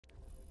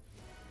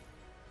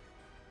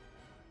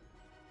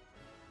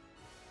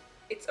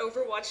It's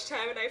Overwatch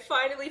time and I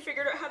finally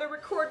figured out how to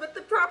record with the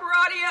proper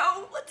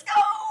audio! Let's go!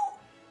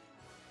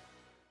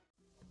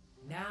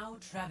 Now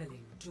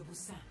traveling to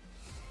Busan.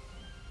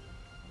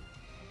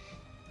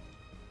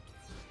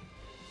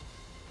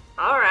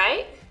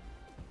 Alright.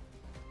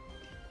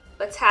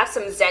 Let's have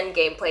some Zen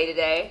gameplay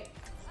today.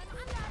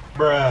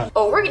 Bruh.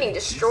 Oh, we're getting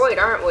destroyed,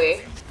 aren't we?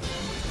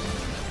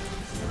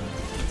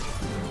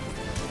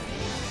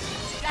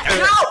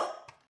 No!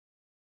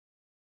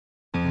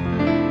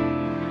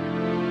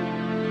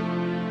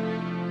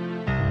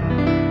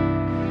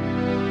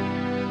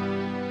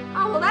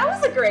 Oh, well that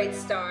was a great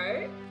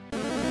start.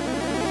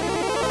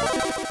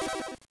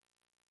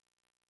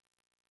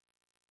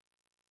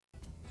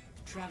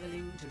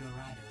 Traveling to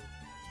Dorado.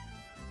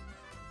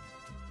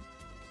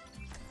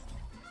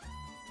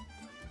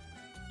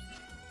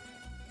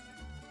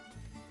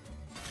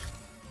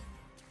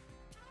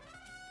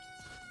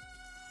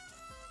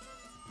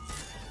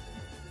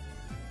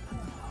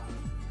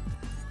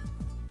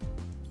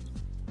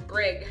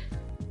 Brig.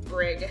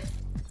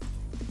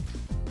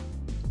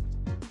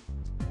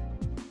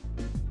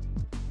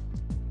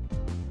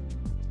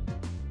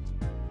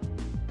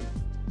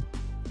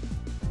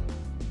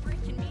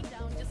 Breaking me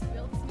down just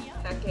builds me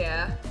up. Heck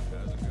yeah.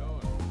 How's it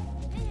going?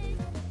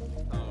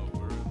 Oh,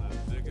 we're in the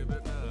thick of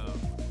it now.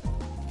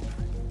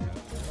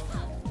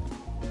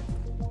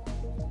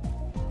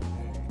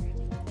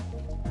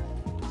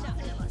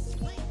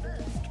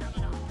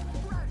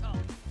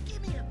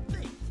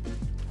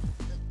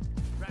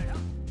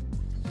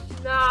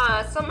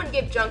 Nah, someone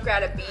give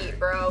Junkrat a beat,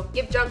 bro.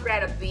 Give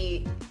Junkrat a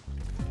beat.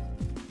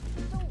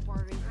 Don't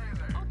worry,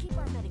 I'll keep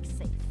our medics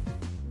safe.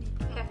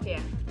 Heck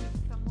yeah.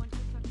 Someone to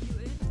tuck you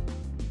in.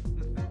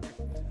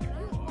 You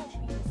won't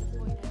be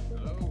disappointed.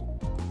 Hello.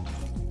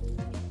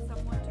 Need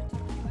someone to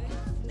tuck you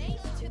in.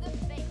 Mace to the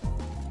face.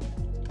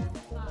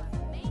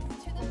 Mace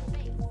to the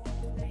face.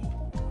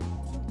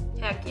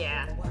 Heck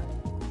yeah.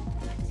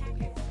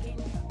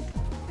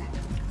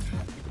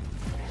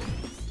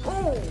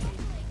 Ooh.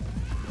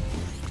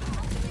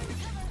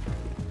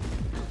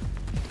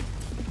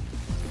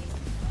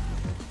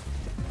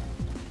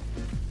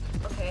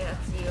 Okay,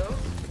 that's you.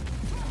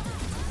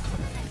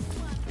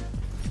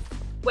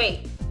 Wait.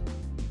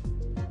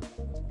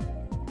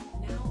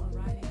 Now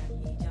arriving at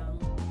Lijang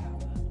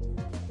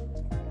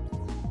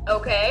Tower.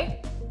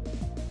 Okay.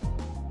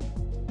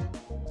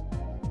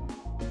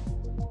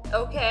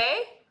 Okay.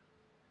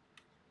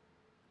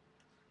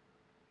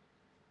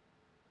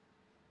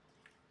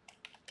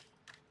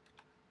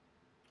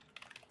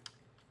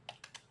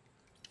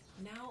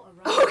 Now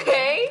arriving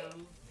Okay. at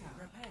Lijang Tower.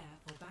 Prepare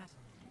for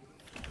battle.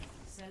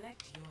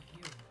 Select your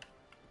hero.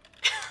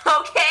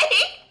 Okay.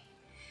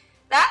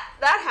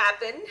 That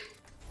happened.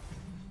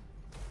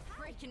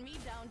 Breaking me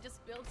down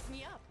just builds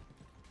me up.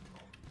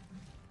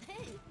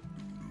 Hey.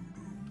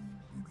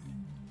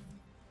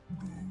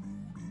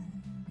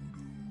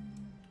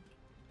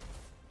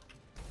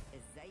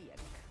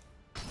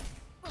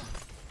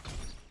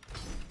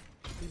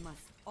 We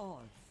must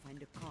all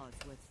find a cause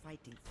worth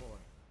fighting for.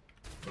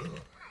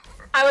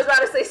 I was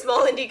about to say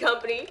small indie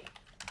company.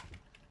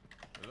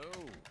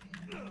 Hello.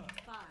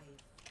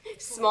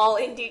 Small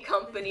indie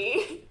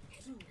company.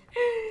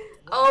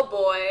 Oh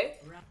boy.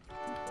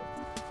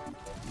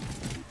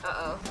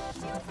 Uh-oh.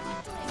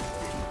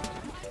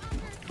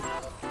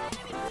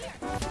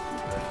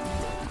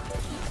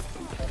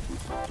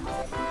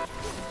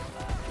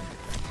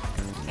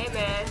 Hey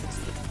man.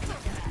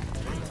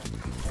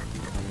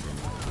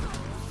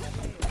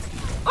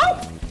 Oh!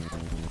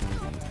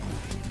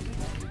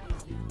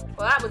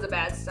 Well, that was a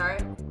bad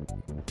start.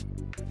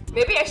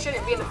 Maybe I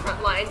shouldn't be in the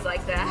front lines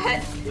like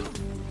that.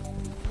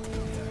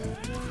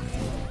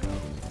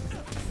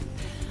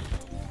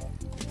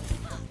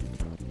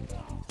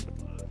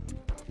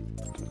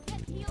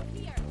 Get healed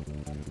here.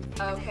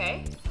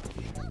 Okay.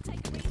 I'll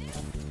take a beating.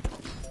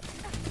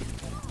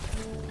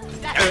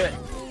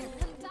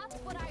 That's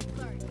what I've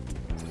learned.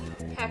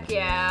 Heck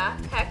yeah.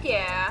 Heck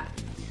yeah.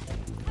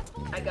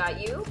 I got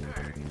you.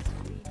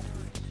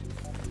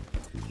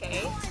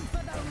 Okay.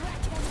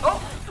 Oh!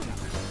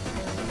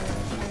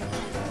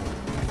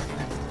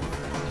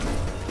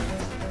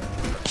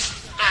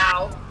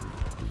 Ow.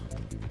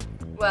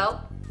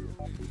 Well.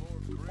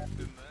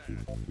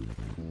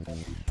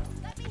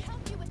 Let me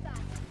help you with that.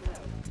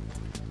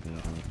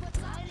 What's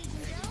up, ladies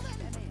and gentlemen?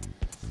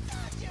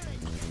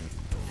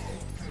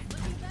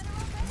 Looking better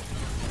already?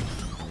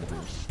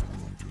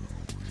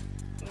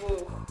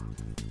 Ooh.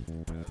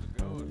 How's it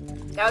going?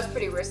 That was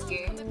pretty risky.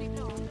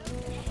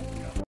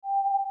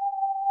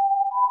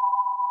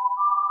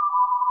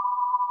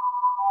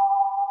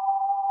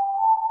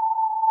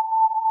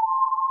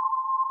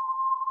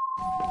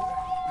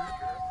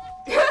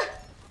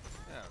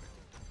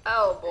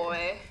 Oh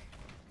boy.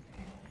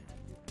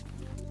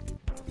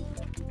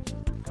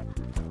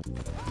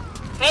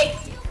 Hey!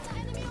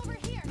 Enemy over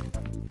here.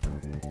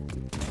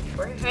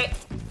 Hey!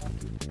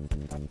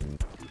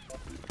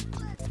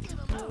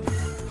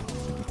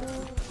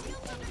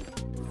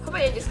 Hope I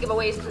didn't just give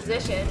away his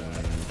position.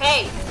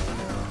 Hey!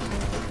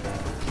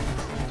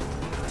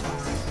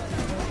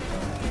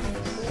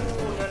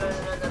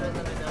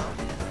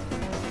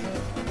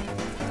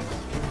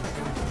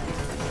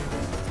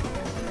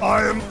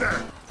 I am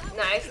dead.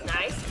 Nice,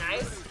 nice,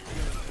 nice.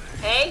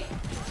 Hey,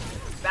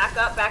 back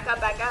up, back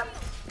up, back up.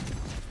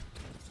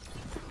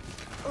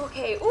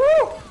 Okay,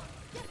 ooh!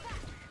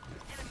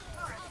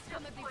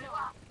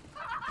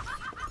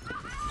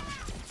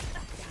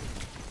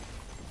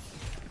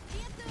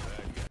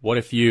 What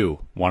if you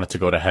wanted to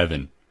go to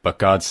heaven, but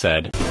God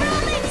said,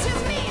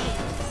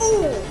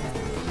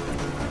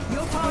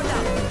 You're powered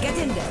up. Get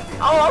in there.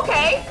 Oh,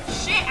 okay.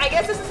 Shit, I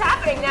guess this is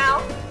happening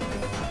now.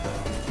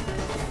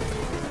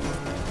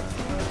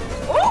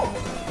 Ooh!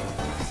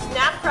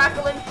 Snap,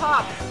 crackle, and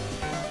pop.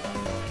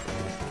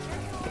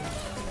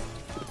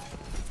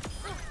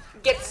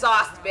 Get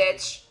sauced,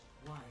 bitch.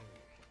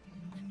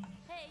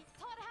 Hey,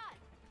 hot hat.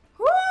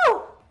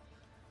 Woo!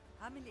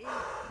 I'm in.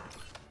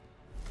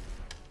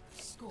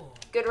 Score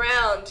Good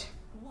round.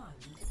 1-0.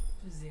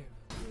 You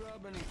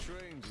rob any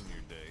trains in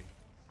your day?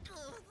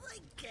 Oh, they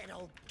get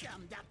all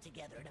gummed up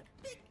together in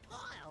a big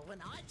pile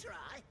when I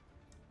try.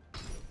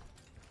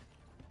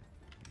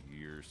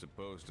 You're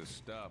supposed to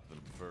stop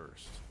them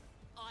first.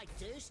 I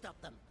do stop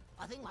them.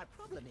 I think my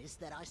problem is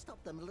that I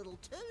stop them a little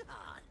too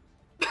hard.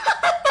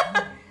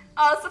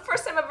 Oh, it's the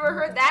first time I've ever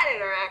heard that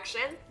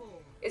interaction.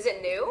 Is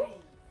it new?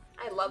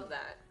 I love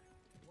that.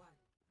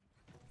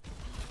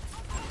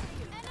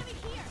 Enemy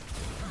here.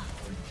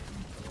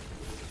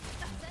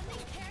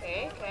 Sending care.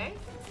 Okay, okay.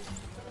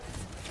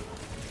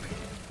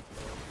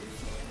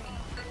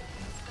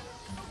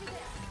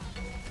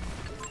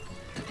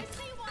 I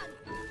see one.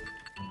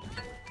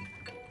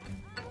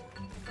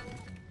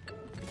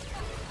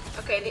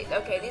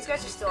 Okay, these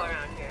guys are still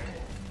around here.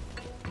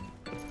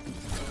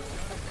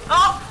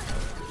 Oh!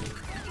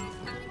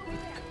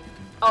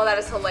 Oh, that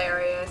is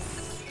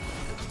hilarious.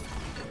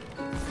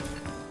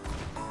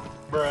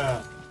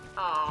 Bruh.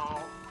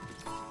 Oh.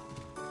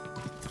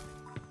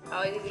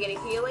 Oh, is he getting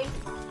healing?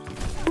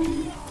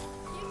 You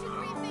should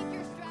rethink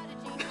your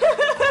strategy. How's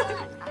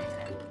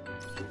it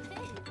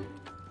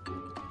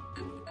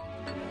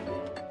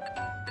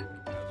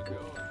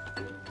going?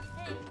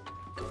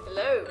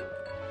 Hello.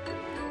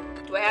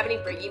 Do I have any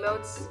Brig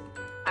emotes?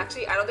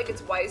 Actually, I don't think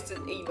it's wise to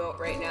emote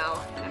right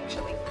now,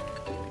 actually.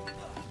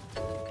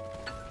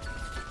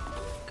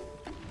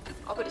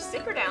 I'll put a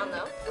sticker down,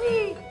 though.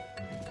 Whee!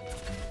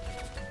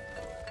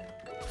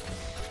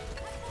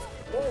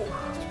 Ooh.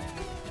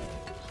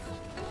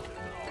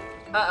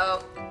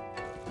 Uh-oh.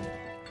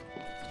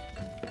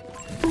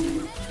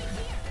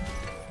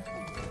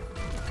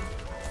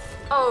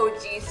 Oh,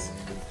 jeez.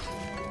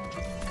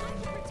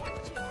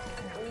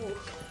 Ooh.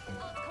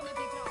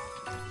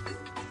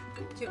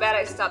 Too bad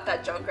I stopped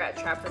that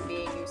Junkrat trap from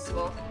being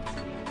useful.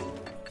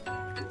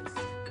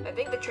 I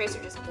think the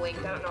tracer just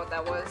blinked. I don't know what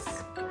that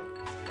was.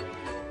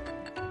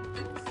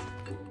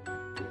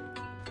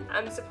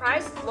 I'm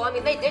surprised. Well, I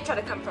mean, they did try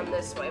to come from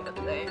this way, but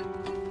they...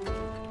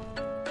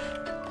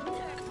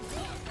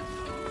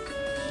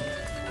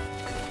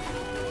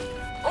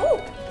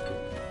 Oh!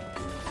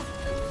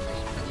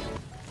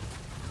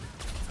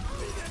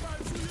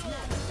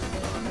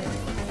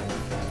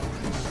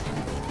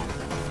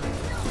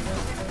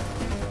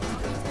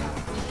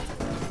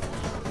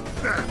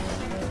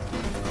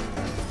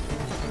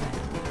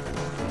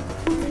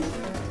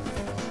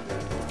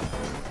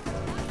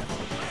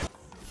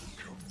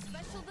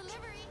 Special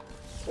delivery.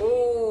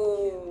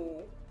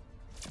 Ooh.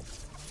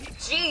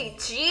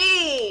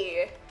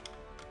 GG!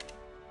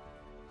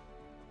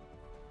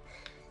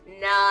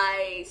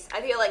 Nice.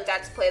 I feel like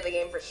that's play of the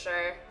game for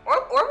sure.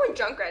 Or when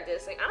Junkrat did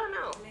this thing. I don't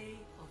know. Play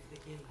of the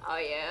game. Oh,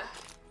 yeah.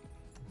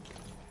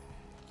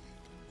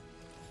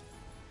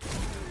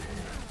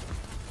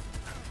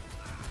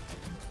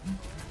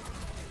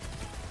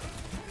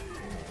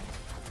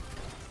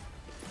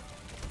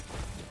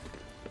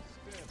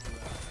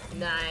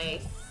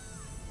 Nice.